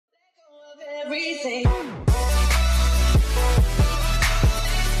everything.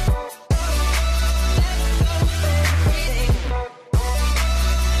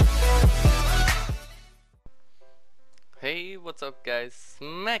 Hey, what's up guys,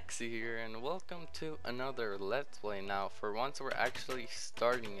 Maxi here and welcome to another Let's Play. Now for once we're actually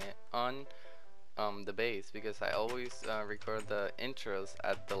starting it on the base, because I always record the intros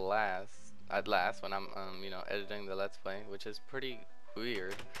at last when I'm editing the Let's Play, which is pretty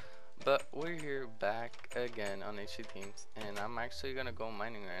weird. But we're here back again on Hcteams and I'm actually gonna go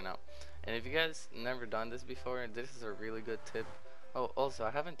mining right now. And if you guys never done this before, this is a really good tip. Oh, also I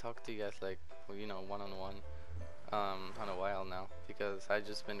haven't talked to you guys like one-on-one on a while now, because I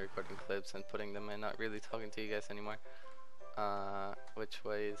just been recording clips and putting them in, not really talking to you guys anymore. Which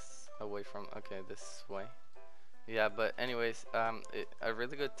way is away from? Okay, this way. Yeah, but anyways, a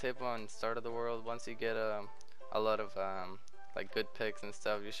really good tip on start of the world, once you get a lot of like good picks and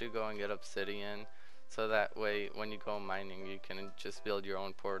stuff, you should go and get obsidian, so that way when you go mining you can just build your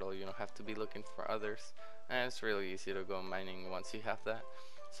own portal. You don't have to be looking for others, and it's really easy to go mining once you have that.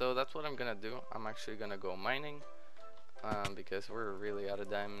 So that's what I'm gonna do. I'm actually gonna go mining because we're really out of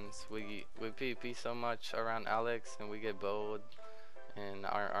diamonds. We PvP so much around Alex and we get bowed and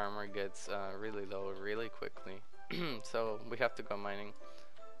our armor gets really low really quickly. So we have to go mining.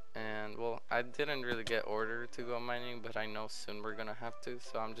 And well, I didn't really get ordered to go mining, but I know soon we're gonna have to,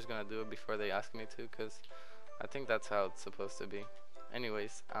 so I'm just gonna do it before they ask me to, because I think that's how it's supposed to be.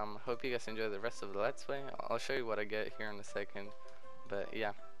 Anyways, hope you guys enjoy the rest of the Let's Play. I'll show you what I get here in a second, but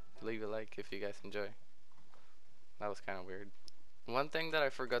yeah, leave a like if you guys enjoy. That was kind of weird. One thing that I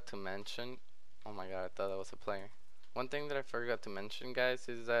forgot to mention, oh my god, I thought that was a player. One thing that I forgot to mention, guys,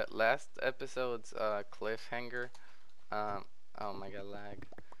 is that last episode's cliffhanger, oh my god, lag.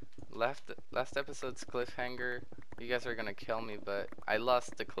 Last episode's cliffhanger, you guys are gonna kill me, but I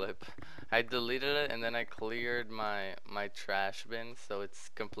lost the clip. I deleted it and then I cleared my trash bin, so it's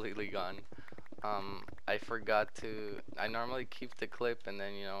completely gone. I forgot to, I normally keep the clip and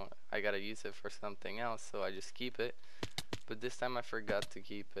then I gotta use it for something else, so I just keep it. But this time I forgot to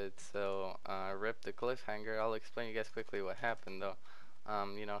keep it, so rip the cliffhanger. I'll explain you guys quickly what happened though.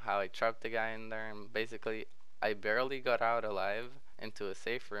 How I trapped the guy in there, and basically I barely got out alive into a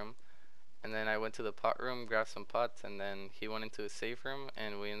safe room, and then I went to the pot room, grabbed some pots, and then he went into a safe room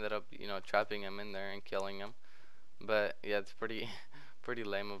and we ended up trapping him in there and killing him. But yeah, it's pretty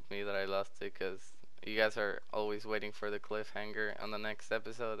lame of me that I lost it, because you guys are always waiting for the cliffhanger on the next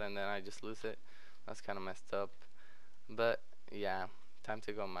episode and then I just lose it. That's kind of messed up. But yeah, time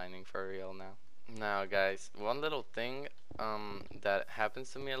to go mining for real now. Now guys, one little thing that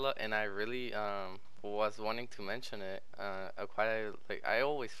happens to me a lot, and I really was wanting to mention it, I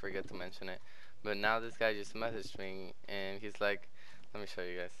always forget to mention it, but now this guy just messaged me and he's like, let me show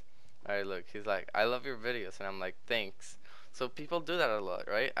you guys. Alright, look, he's like, I love your videos, and I'm like, thanks. So people do that a lot,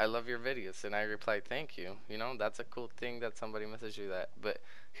 right? I love your videos, and I reply, thank you. That's a cool thing that somebody messaged you that. But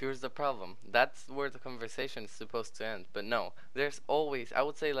here's the problem. That's where the conversation is supposed to end. But no, there's always, I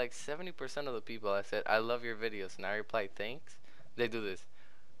would say like 70% of the people I said, I love your videos, and I reply, thanks, they do this.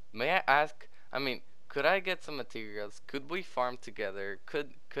 May I ask, could I get some materials? Could we farm together?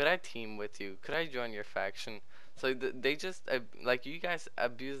 Could I team with you? Could I join your faction? So they just, like, you guys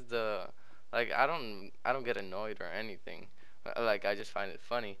abuse the, like, I don't get annoyed or anything. Like, I just find it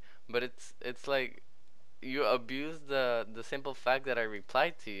funny, but it's like you abuse the simple fact that I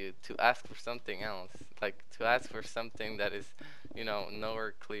replied to you to ask for something else, like to ask for something that is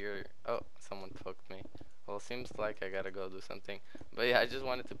nowhere clear. Oh, someone poked me. Well, it seems like I gotta go do something, but yeah, I just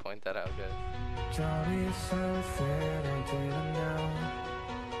wanted to point that out, guys. Tell me something I didn't know,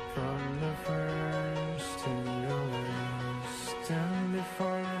 from the first to the last, and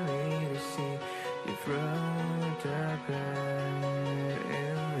before me to see you through the bed.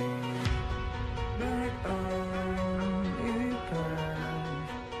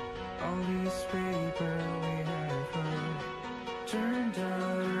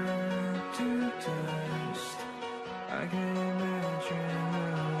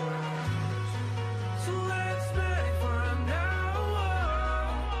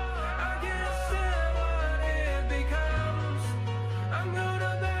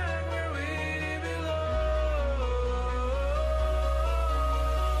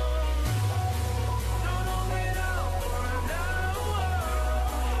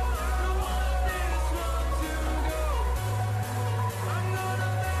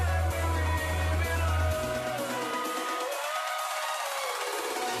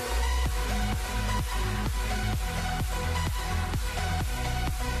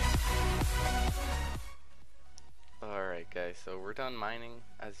 guys, so we're done mining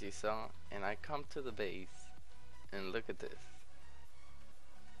as you saw, and I come to the base and look at this.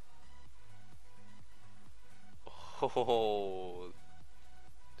 Oh,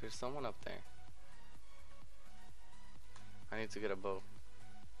 there's someone up there. I need to get a bow.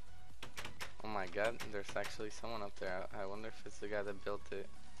 Oh my god, there's actually someone up there. I wonder if it's the guy that built it.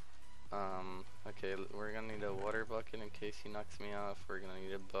 Okay, we're gonna need a water bucket in case he knocks me off. We're gonna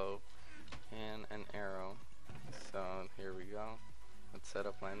need a bow and an arrow. So here we go. Let's set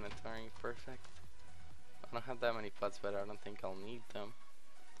up my inventory. Perfect. I don't have that many pots, but I don't think I'll need them.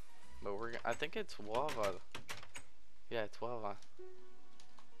 But I think it's Wava. Yeah, it's Wava.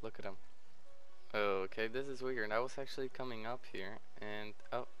 Look at him. Oh, okay, this is weird. I was actually coming up here, and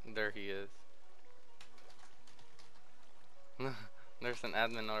oh, there he is. There's an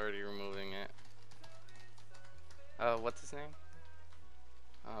admin already removing it. What's his name?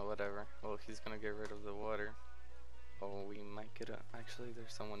 Oh, whatever. Well, he's gonna get rid of the water. Oh, we might get actually,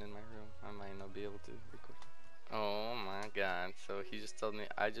 there's someone in my room. I might not be able to record. Oh my god. So he just told me,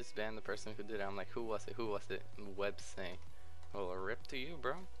 I just banned the person who did it. I'm like, who was it? Who was it? Web say. Well, a rip to you,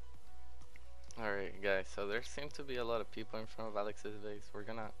 bro. Alright, guys. So there seem to be a lot of people in front of Alex's base. We're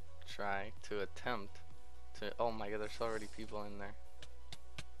gonna try to attempt to. Oh my god, there's already people in there.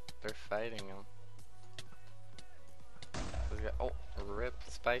 They're fighting him. Oh, rip.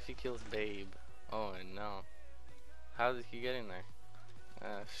 Spicy kills Babe. Oh no. How did he get in there?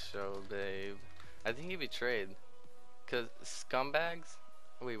 Show Babe. I think he betrayed. Cause scumbags?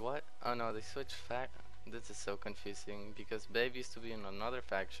 Wait, what? Oh no, they switched This is so confusing because Babe used to be in another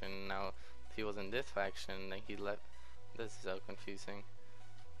faction. Now he was in this faction. Then he left. This is so confusing.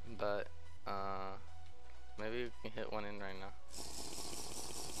 But maybe we can hit one in right now.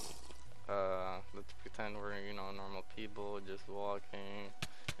 Let's pretend we're, you know, normal people just walking,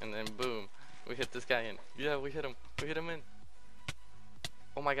 and then boom, we hit this guy in. Yeah, we hit him. We hit him in.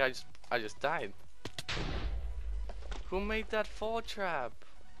 Oh my god, I just died. Who made that fall trap?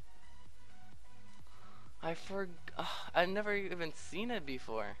 I've never even seen it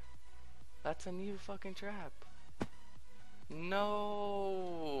before. That's a new fucking trap.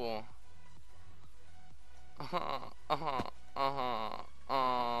 No.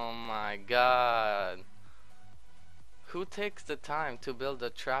 Oh my god. Who takes the time to build a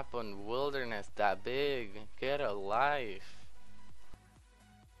trap on wilderness that big? Get a life.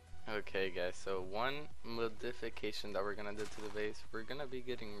 Okay guys, so one modification that we're gonna do to the base, we're gonna be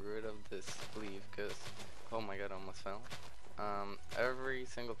getting rid of this sleeve because, oh my god, I almost fell. Every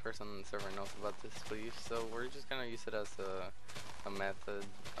single person on the server knows about this sleeve, so we're just gonna use it as a method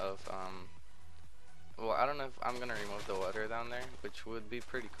of, well, I don't know if I'm gonna remove the water down there, which would be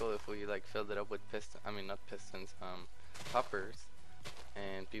pretty cool if we like filled it up with hoppers,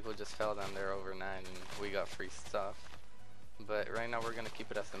 and people just fell down there overnight and we got free stuff. But right now we're gonna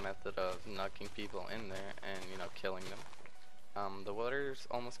keep it as a method of knocking people in there and, you know, killing them. The water's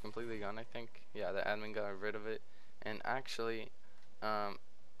almost completely gone, I think. Yeah, the admin got rid of it. And actually,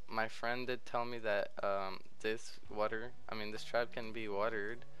 my friend did tell me that this trap can be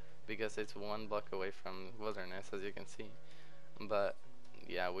watered because it's 1 block away from wilderness, as you can see. But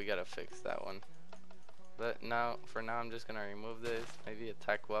yeah, we gotta fix that one. But now, for now, I'm just gonna remove this. Maybe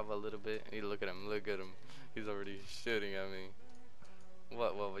attack Wav a little bit. Hey, look at him! Look at him! He's already shooting at me.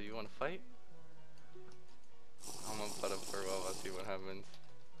 What, Wawa? You wanna fight? I'm gonna put up for Wawa. See what happens.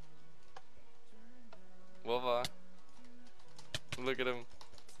 Wawa! Look at him!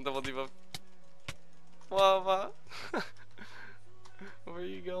 Double debuff. Wawa! Where are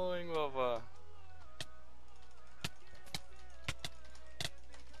you going, Wawa?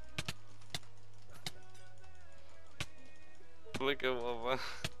 Look at Wawa.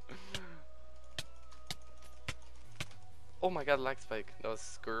 Oh my god, lag spike. That was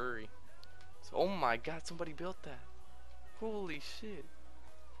scurry. So, oh my god, somebody built that. Holy shit.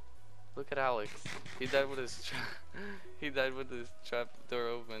 Look at Alex. He died with his trap door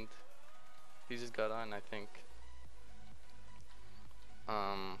opened. He just got on, I think.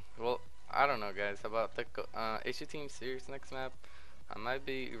 Well, I don't know, guys, about the Hcteams series next map. I might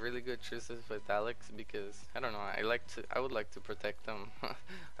be really good choices with Alex because I don't know. I would like to protect him.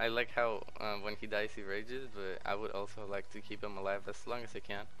 I like how when he dies he rages, but I would also like to keep him alive as long as I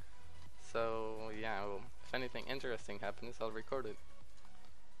can. So yeah, well, if anything interesting happens, I'll record it.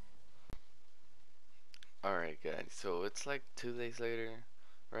 Alright guys, so it's like 2 days later.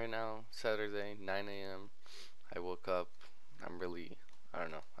 Right now, Saturday, 9 AM. I woke up. I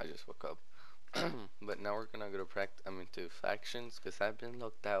don't know, I just woke up. But now we're gonna go to factions, because I've been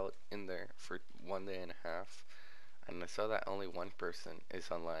locked out in there for 1 day and a half. And I saw that only one person is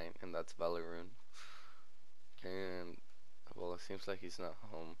online, and that's Valeroon. And Well, it seems like he's not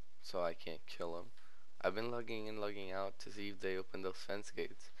home, so I can't kill him. I've been logging in, logging out to see if they open those fence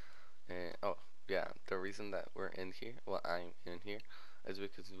gates. And oh yeah, the reason that we're in here, well I'm in here, is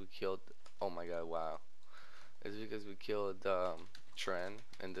because we killed. Oh my god, wow! Is because we killed Tren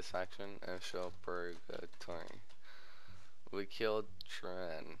in this action and show purgatory. We killed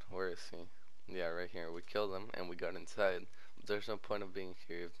Tren. Where is he? Yeah, right here. We killed him and we got inside. There's no point of being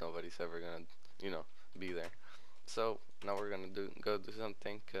here if nobody's ever gonna, be there. So now we're gonna go do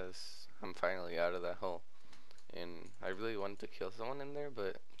something because I'm finally out of that hole. And I really wanted to kill someone in there,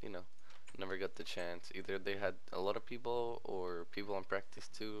 but never got the chance. Either they had a lot of people or people in practice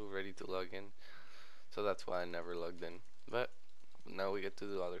too ready to log in. So that's why I never logged in. But now we get to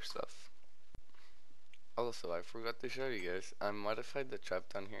do other stuff. Also, I forgot to show you guys. I modified the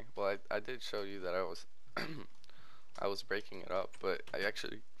trap down here. Well, I did show you that I was I was breaking it up, but I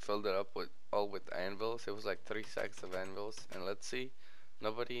actually filled it up with all with anvils. It was like 3 stacks of anvils. And let's see.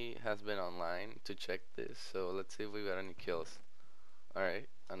 Nobody has been online to check this, so let's see if we got any kills. Alright,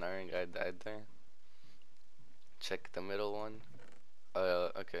 an iron guy died there. Check the middle one.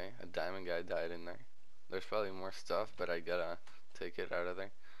 Okay, a diamond guy died in there. There's probably more stuff, but I gotta take it out of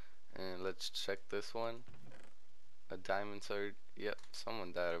there. And let's check this one. A diamond sword. Yep,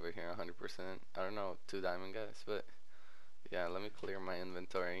 someone died over here 100%. I don't know, 2 diamond guys, but yeah, let me clear my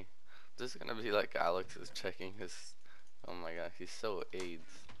inventory. This is gonna be like Alex is checking his. Oh my god, he's so AIDS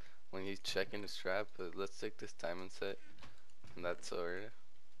when he's checking his trap. But let's take this diamond set and that sword.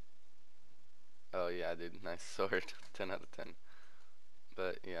 Oh yeah, dude, nice sword. 10 out of 10.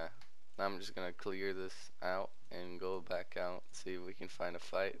 But yeah, I'm just gonna clear this out and go back out, see if we can find a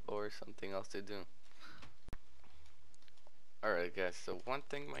fight or something else to do. Alright guys, so one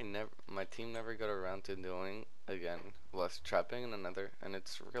thing my team never got around to doing again was trapping in another, and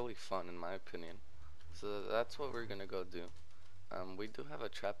it's really fun in my opinion. So that's what we're gonna go do. We do have a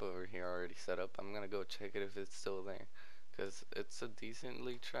trap over here already set up. I'm gonna go check it if it's still there, cause it's a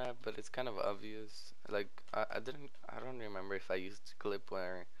decently trap, but it's kind of obvious. Like I don't remember if I used a clip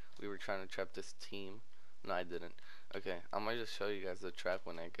where we were trying to trap this team. No, I didn't. Okay, I might just show you guys the trap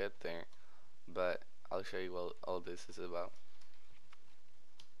when I get there, but I'll show you what all this is about.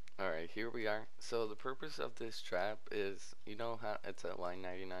 Alright, here we are. So the purpose of this trap is, you know how it's a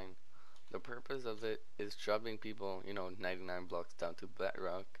Y99. The purpose of it is dropping people, 99 blocks down to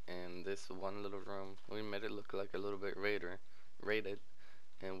bedrock. And this one little room, we made it look like a little bit rated.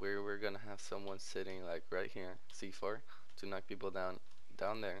 And we're gonna have someone sitting like right here, C4, to knock people down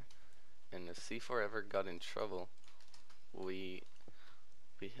there. And if C4 ever got in trouble, we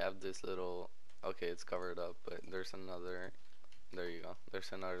have this little. Okay, it's covered up, but there's another. There you go.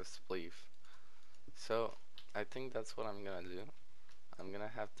 There's another spleef. So I think that's what I'm gonna do. I'm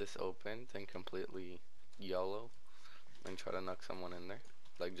gonna have this opened and completely YOLO and try to knock someone in there.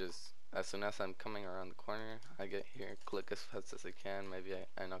 Like just as soon as I'm coming around the corner, I get here, click as fast as I can. Maybe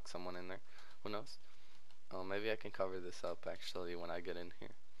I knock someone in there. Who knows? Maybe I can cover this up actually when I get in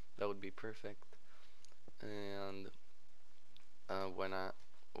here. That would be perfect. And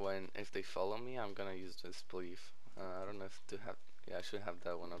if they follow me, I'm gonna use this spleef. I don't know if to have. Yeah, I should have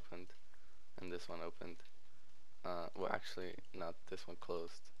that one opened and this one opened. Well, actually, not this one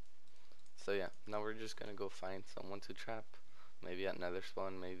closed. So yeah, now we're just gonna go find someone to trap. Maybe at Nether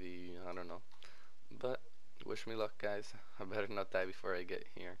spawn, maybe I don't know. But wish me luck, guys. I better not die before I get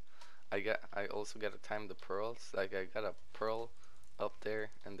here. I also gotta time the pearls. Like I got a pearl up there,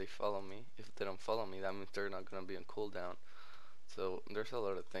 and they follow me. If they don't follow me, that means they're not gonna be on cooldown. So there's a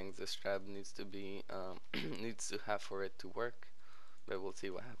lot of things this trap needs to be needs to have for it to work. But we'll see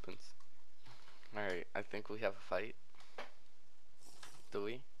what happens. Alright, I think we have a fight. Do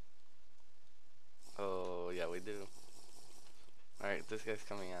we? Oh, yeah, we do. Alright, this guy's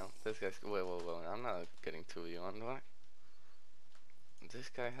coming out. This guy's. Wait, I'm not getting 2v1, what? This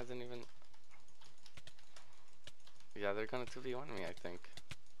guy hasn't even. Yeah, they're gonna 2v1 me, I think.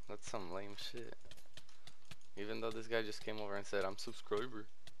 That's some lame shit. Even though this guy just came over and said, I'm subscriber.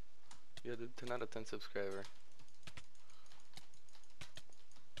 Yeah, dude, 10 out of 10 subscriber.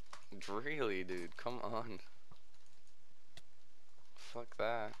 Really, dude, come on. Fuck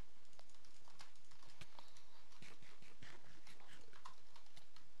that.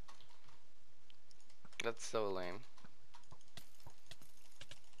 That's so lame.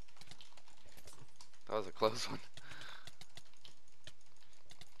 That was a close one.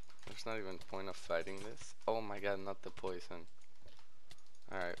 There's not even a point of fighting this. Oh my god, not the poison.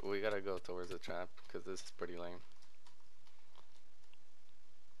 Alright, we gotta go towards the trap, because this is pretty lame.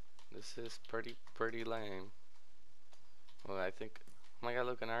 This is pretty lame. Well, I think. Oh my god,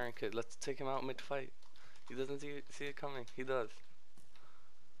 look, an iron kid. Let's take him out mid-fight. He doesn't see it coming. He does.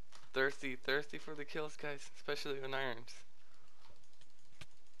 Thirsty for the kills, guys. Especially on irons.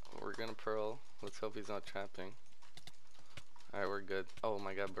 We're gonna pearl. Let's hope he's not trapping. Alright, we're good. Oh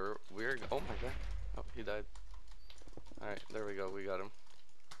my god, we're. Oh my god. Oh, he died. Alright, there we go. We got him.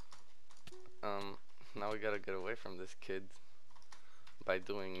 Now we gotta get away from this kid by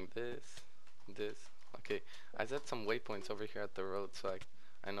doing this. Okay, I set some waypoints over here at the road so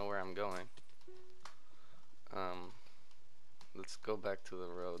I know where I'm going. Let's go back to the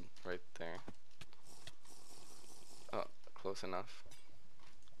road right there. Oh, close enough.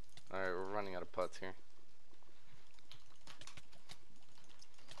 Alright, we're running out of pots here.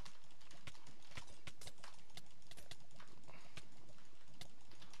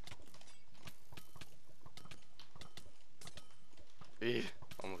 Eeh,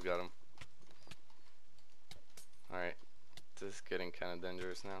 almost got him. Alright, this is getting kind of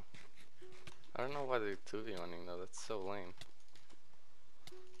dangerous now. I don't know why they're 2v1ing though, that's so lame.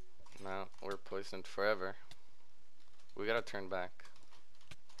 Now, we're poisoned forever. We gotta turn back.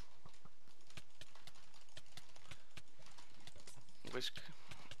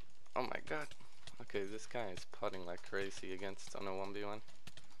 Oh my god. Okay, this guy is potting like crazy against on a 1v1.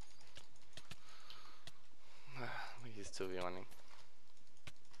 He's 2v1ing.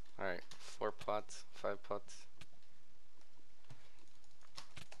 Alright, 4 pots, 5 pots.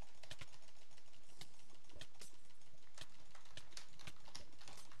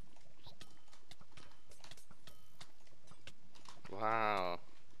 Wow.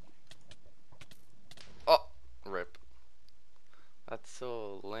 Oh, rip. That's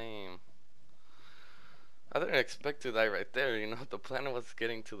so lame. I didn't expect to die right there, you know, the plan was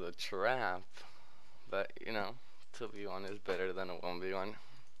getting to the trap. But, you know, 2v1 is better than a 1v1.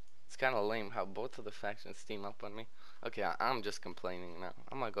 It's kind of lame how both of the factions team up on me. Okay, I'm just complaining now.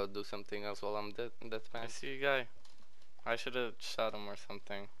 I'm gonna go do something else while I'm dead in deathmatch. I see you guy. I should have shot him or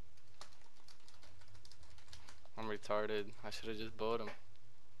something. I'm retarded. I should have just bowed him.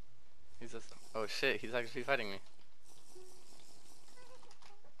 He's just. Oh shit, he's actually fighting me.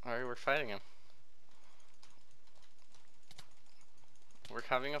 Alright, we're fighting him. We're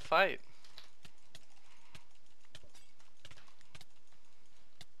having a fight.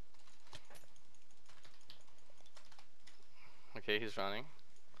 Okay, he's running.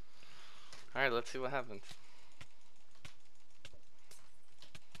 Alright, let's see what happens.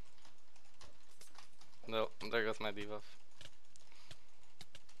 No, there goes my debuff.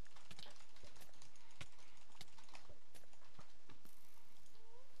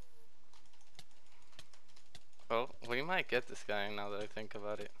 Oh, we might get this guy now that I think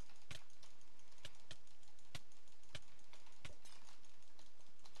about it.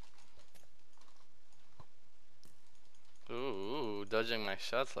 Ooh, dodging my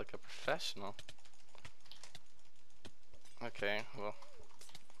shots like a professional. Okay, well,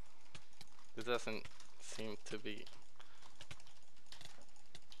 this doesn't seem to be.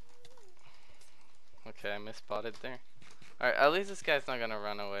 Okay, I misspotted there. Alright, at least this guy's not gonna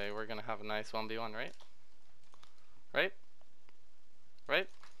run away. We're gonna have a nice 1v1, right? Right? Right?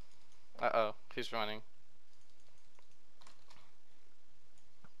 Uh-oh, he's running.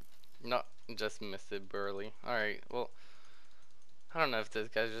 No, just missed it barely. Alright, well, I don't know if this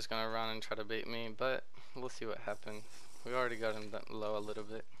guy's just gonna run and try to bait me, but we'll see what happens. We already got him low a little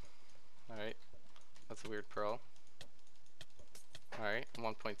bit. Alright, that's a weird pearl. Alright,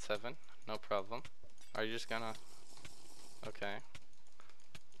 1.7, no problem. Are you just gonna... Okay.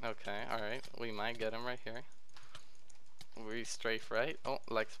 Okay, alright, we might get him right here. We strafe right. Oh,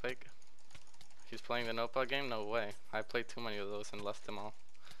 leg spike. He's playing the notebook game? No way. I played too many of those and lost them all.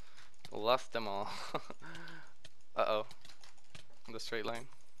 Lost them all. Uh-oh. The straight line.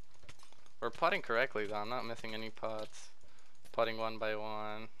 We're potting correctly though. I'm not missing any pots. Potting one by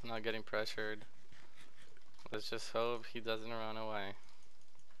one. Not getting pressured. Let's just hope he doesn't run away.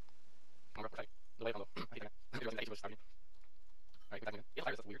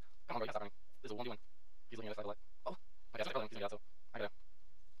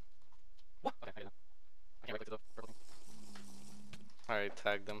 Alright,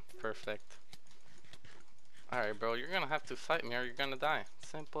 tagged him. Perfect. Alright, bro, you're gonna have to fight me or you're gonna die.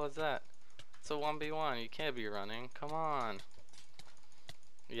 Simple as that. It's a 1v1. You can't be running. Come on.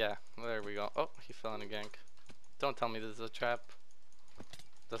 Yeah, there we go. Oh, he fell in a gank. Don't tell me this is a trap.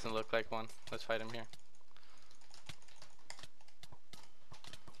 Doesn't look like one. Let's fight him here.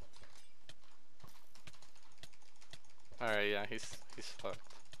 Alright, yeah, he's fucked.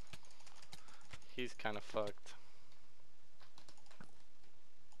 He's kind of fucked.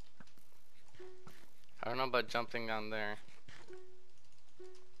 I don't know about jumping down there.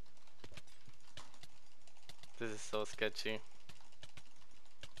 This is so sketchy.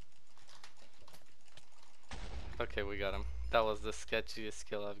 Okay, we got him. That was the sketchiest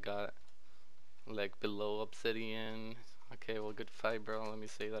skill I've got. Like below obsidian. Okay, well, good fight, bro. Let me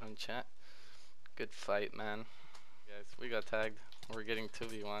say that on chat. Good fight, man. Guys, we got tagged. We're getting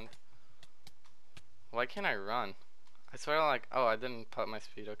 2v1. Why can't I run? I swear, like, oh, I didn't pop my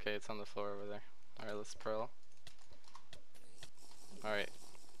speed. Okay, it's on the floor over there. Alright, let's pearl. Alright,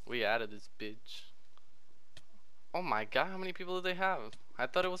 we added this bitch. Oh my god, how many people do they have? I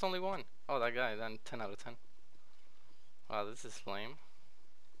thought it was only one. Oh, that guy, then 10 out of 10. Wow, this is lame.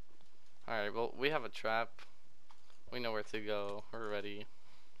 Alright, well, we have a trap. We know where to go. We're ready.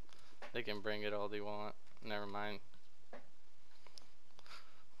 They can bring it all they want. Never mind.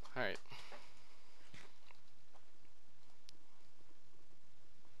 Alright.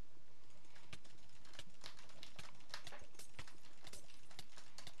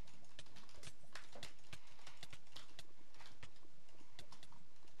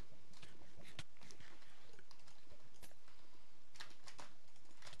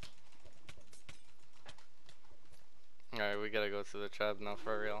 Alright, we gotta go to the trap now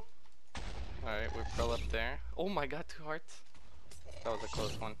for real. Alright, we pearl up there. Oh my god, 2 hearts. That was a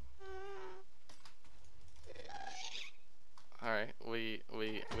close one. Alright, we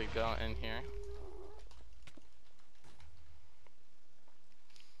go in here.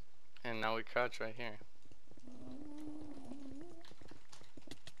 And now we crouch right here.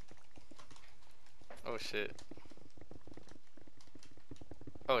 Oh shit.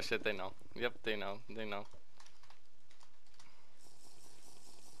 Oh shit, they know. Yep, they know. They know.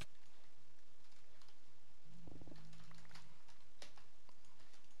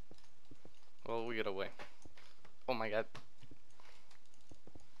 Well, we get away. Oh my god.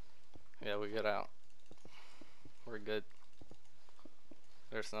 Yeah, we get out. We're good.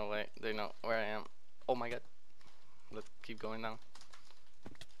 There's no way. They know where I am. Oh my god. Let's keep going down.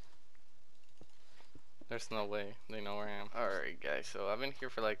 There's no way they know where I am. Alright guys, so I've been here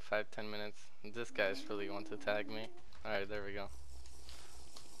for like 5-10 minutes. This guy's really want to tag me. Alright, there we go.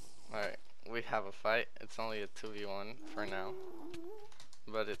 Alright, we have a fight. It's only a 2v1 for now.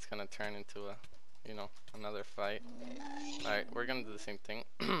 But it's gonna turn into a, you know, another fight. Alright, we're gonna do the same thing.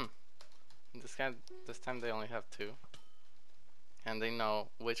 This time they only have 2. And they know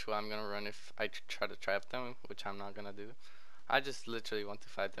which way I'm gonna run if I try to trap them, which I'm not gonna do. I just literally want to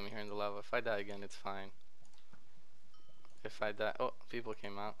fight them here in the lava. If I die again, it's fine. If I die, oh, people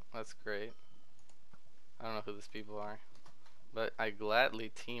came out. That's great. I don't know who these people are, but I gladly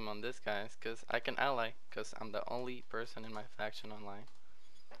team on this guys because I can ally because I'm the only person in my faction online.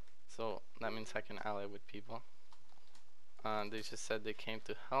 So that means I can ally with people. They just said they came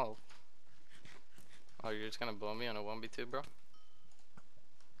to help. Oh, you're just gonna blow me on a 1v2, bro?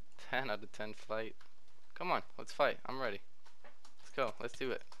 10 out of 10 fight. Come on, let's fight. I'm ready. Let's go. Let's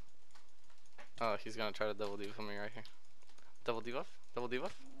do it. Oh, he's gonna try to double debuff me right here. Double debuff? Double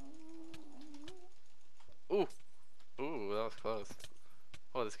debuff? Ooh! Ooh, that was close.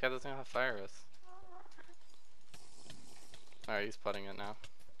 Oh, this guy doesn't know how to fire us. Alright, he's putting it now.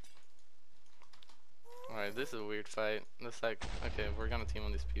 Alright, this is a weird fight. This like, okay, we're gonna team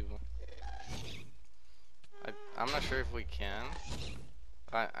on these people. I'm not sure if we can.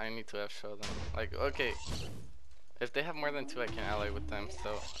 I need to have show them. Like, okay, if they have more than 2, I can ally with them.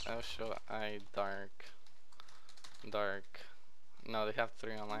 So I'll show dark. No, they have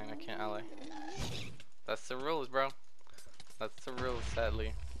 3 online. I can't ally. That's the rules, bro. That's the rules,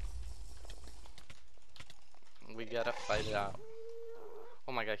 sadly. We gotta fight it out.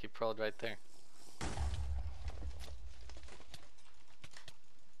 Oh my god, he pro'd right there.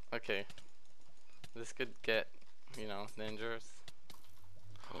 Okay, this could get, you know, dangerous.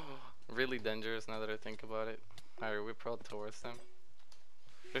 Really dangerous now that I think about it. Alright, we pro'd towards them.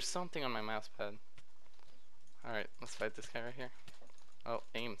 There's something on my mouse pad. Alright, let's fight this guy right here. Oh,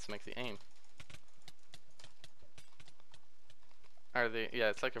 aim, let's make the aim. Are they? Yeah,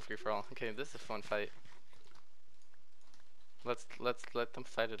 it's like a free for all. Okay, this is a fun fight. Let's let them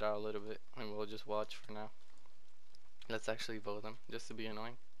fight it out a little bit, and we'll just watch for now. Let's actually vote them, just to be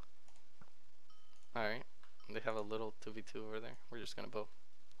annoying. Alright, they have a little 2v2 over there. We're just gonna bow.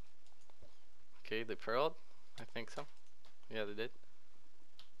 Okay, they pearled? I think so. Yeah, they did.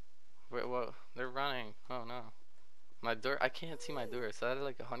 Wait, whoa, they're running. Oh no. My door, I can't see my door. Is that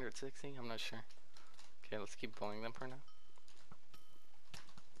like 160? I'm not sure. Okay, let's keep bowling them for now.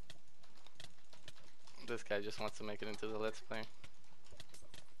 This guy just wants to make it into the let's play.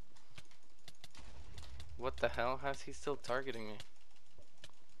 What the hell? How's he still targeting me?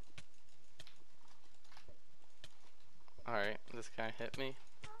 Alright, this guy hit me.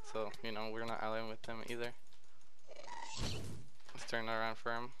 So, you know, we're not allying with them either. Let's turn around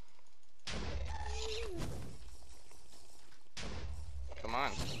for him. Come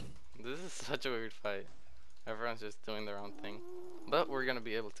on. This is such a weird fight. Everyone's just doing their own thing. But we're gonna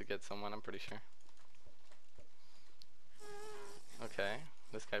be able to get someone, I'm pretty sure. Okay,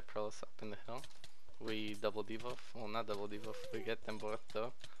 this guy pearls up in the hill. We double debuff. Well, not double debuff. We get them both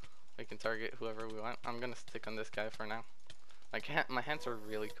though. We can target whoever we want. I'm gonna stick on this guy for now. My hands are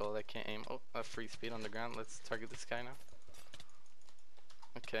really cold. I can't aim. Oh, a free speed on the ground. Let's target this guy now.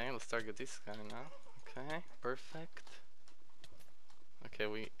 Okay, let's target this guy now. Okay, perfect. Okay,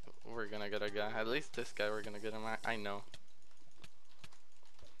 we're gonna get a guy. At least this guy we're gonna get him. I know.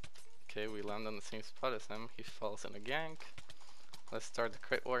 Okay, we land on the same spot as him. He falls in a gank. Let's start the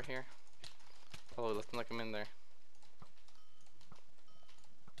crit war here. Oh, let's knock him in there.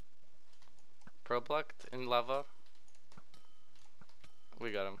 Pro blocked in lava.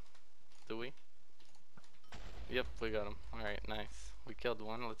 We got him. Do we? Yep, we got him. Alright, nice. We killed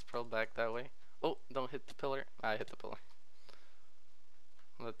one. Let's pearl back that way. Oh, don't hit the pillar. I hit the pillar.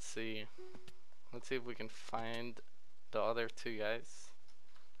 Let's see. Let's see if we can find the other two guys.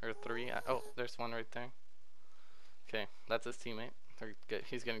 Or three. Oh, there's one right there. Okay, that's his teammate.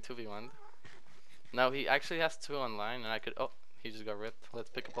 He's getting 2v1'd. Now he actually has two online, and I could. Oh, he just got ripped. Let's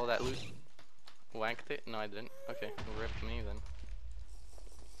pick up all that loot. Wanked it? No, I didn't. Okay, ripped me then.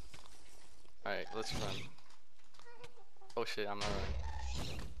 Alright, let's run. Oh shit, I'm not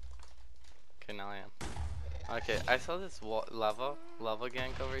running. Okay, now I am. Okay, I saw this lava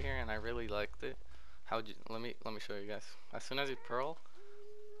gank over here, and I really liked it. How'd you? Let me show you guys. As soon as you pearl,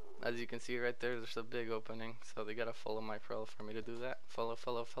 as you can see right there, there's a big opening. So they gotta follow my pearl for me to do that. Follow,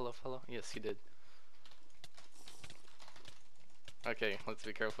 follow, follow, follow. Yes, he did. Okay, let's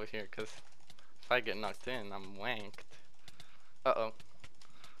be careful here, cause if I get knocked in, I'm wanked. Uh-oh.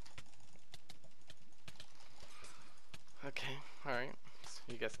 Okay, alright. So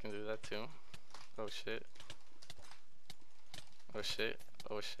you guys can do that too. Oh shit. Oh shit.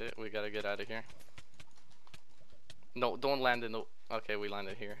 Oh shit. We gotta get out of here. No, don't land in the... Okay, we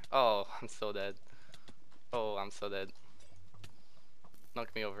landed here. Oh, I'm so dead. Oh, I'm so dead.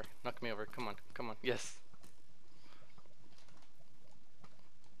 Knock me over. Knock me over. Come on. Come on. Yes.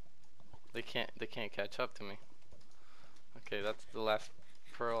 They can't catch up to me. Okay, that's the last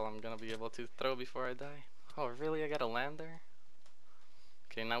pearl I'm gonna be able to throw before I die. Oh, really? I gotta land there?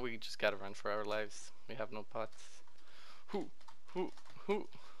 Okay, now we just gotta run for our lives. We have no pots. Hoo! Hoo! Hoo!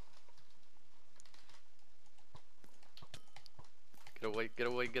 Get away, get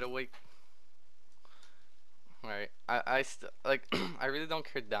away, get away. Alright, I like, I really don't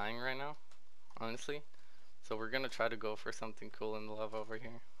care dying right now, honestly. So we're gonna try to go for something cool in the lava over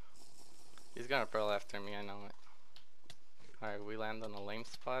here. He's gonna pearl after me, I know it. Alright, we land on a lame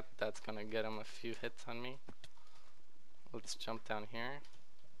spot. That's gonna get him a few hits on me. Let's jump down here.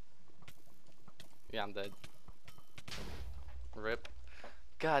 Yeah, I'm dead. Rip.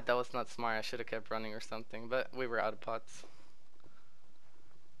 God, that was not smart. I should have kept running or something, but we were out of pots.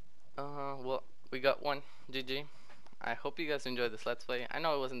 Well, we got one. GG. I hope you guys enjoyed this Let's Play. I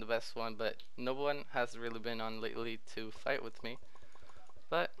know it wasn't the best one, but no one has really been on lately to fight with me.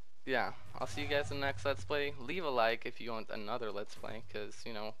 But, yeah, I'll see you guys in the next Let's Play. Leave a like if you want another Let's Play, because,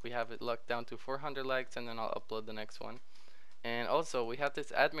 you know, we have it locked down to 400 likes, and then I'll upload the next one. And also, we have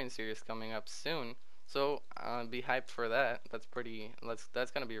this admin series coming up soon, so be hyped for that. That's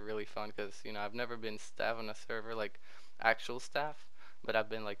gonna be really fun, because, you know, I've never been staff on a server, like, actual staff, but I've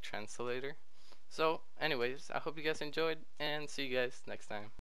been, like, translator. So, anyways, I hope you guys enjoyed, and see you guys next time.